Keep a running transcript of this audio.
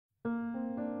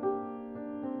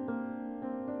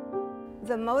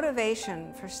The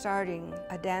motivation for starting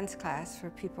a dance class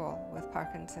for people with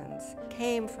Parkinson's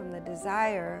came from the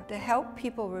desire to help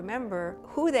people remember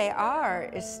who they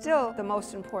are is still the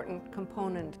most important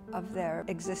component of their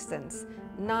existence,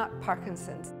 not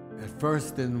Parkinson's. At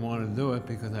first didn't want to do it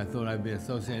because I thought I'd be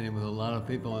associated with a lot of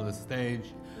people on the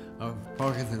stage of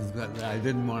Parkinson's that I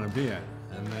didn't want to be at,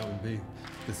 and that would be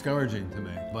discouraging to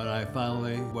me. But I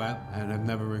finally went, and I've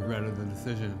never regretted the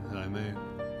decision that I made.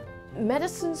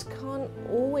 Medicines can't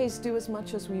always do as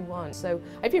much as we want, so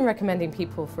I've been recommending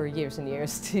people for years and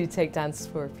years to take dance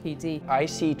for PD. I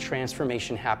see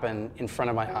transformation happen in front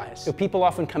of my eyes. So people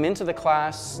often come into the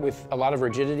class with a lot of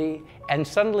rigidity, and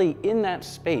suddenly in that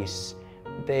space,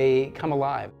 they come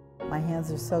alive. My hands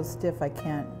are so stiff I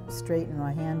can't straighten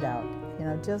my hand out. You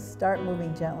know, just start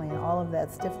moving gently and all of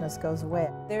that stiffness goes away.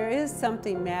 There is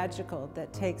something magical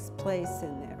that takes place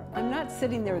in there. I'm not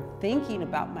sitting there thinking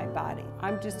about my body.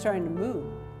 I'm just trying to move.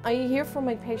 I hear from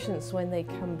my patients when they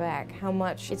come back how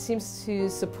much it seems to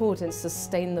support and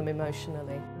sustain them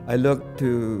emotionally. I look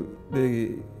to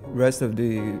the rest of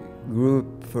the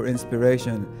group for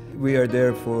inspiration. We are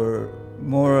there for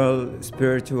moral,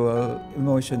 spiritual,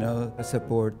 emotional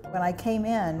support. When I came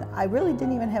in, I really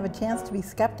didn't even have a chance to be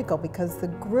skeptical because the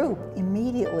group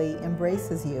immediately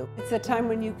embraces you. It's a time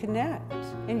when you connect,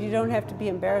 and you don't have to be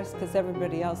embarrassed because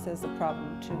everybody else has a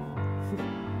problem too.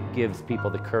 It gives people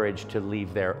the courage to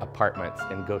leave their apartments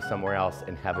and go somewhere else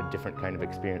and have a different kind of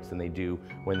experience than they do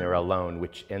when they're alone,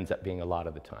 which ends up being a lot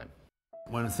of the time.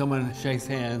 When someone shakes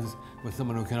hands with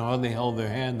someone who can hardly hold their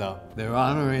hand up, they're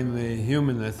honoring the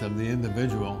humanness of the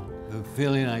individual. The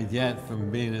feeling I get from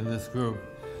being in this group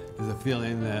is a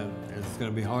feeling that it's going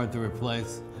to be hard to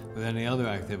replace with any other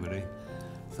activity.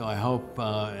 So I hope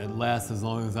it lasts as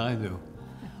long as I do.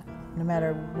 No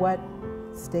matter what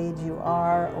stage you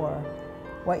are or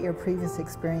what your previous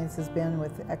experience has been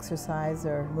with exercise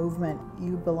or movement,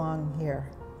 you belong here.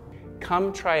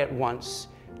 Come try it once,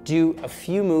 do a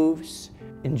few moves,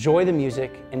 enjoy the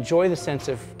music, enjoy the sense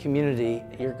of community.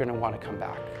 You're going to want to come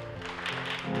back.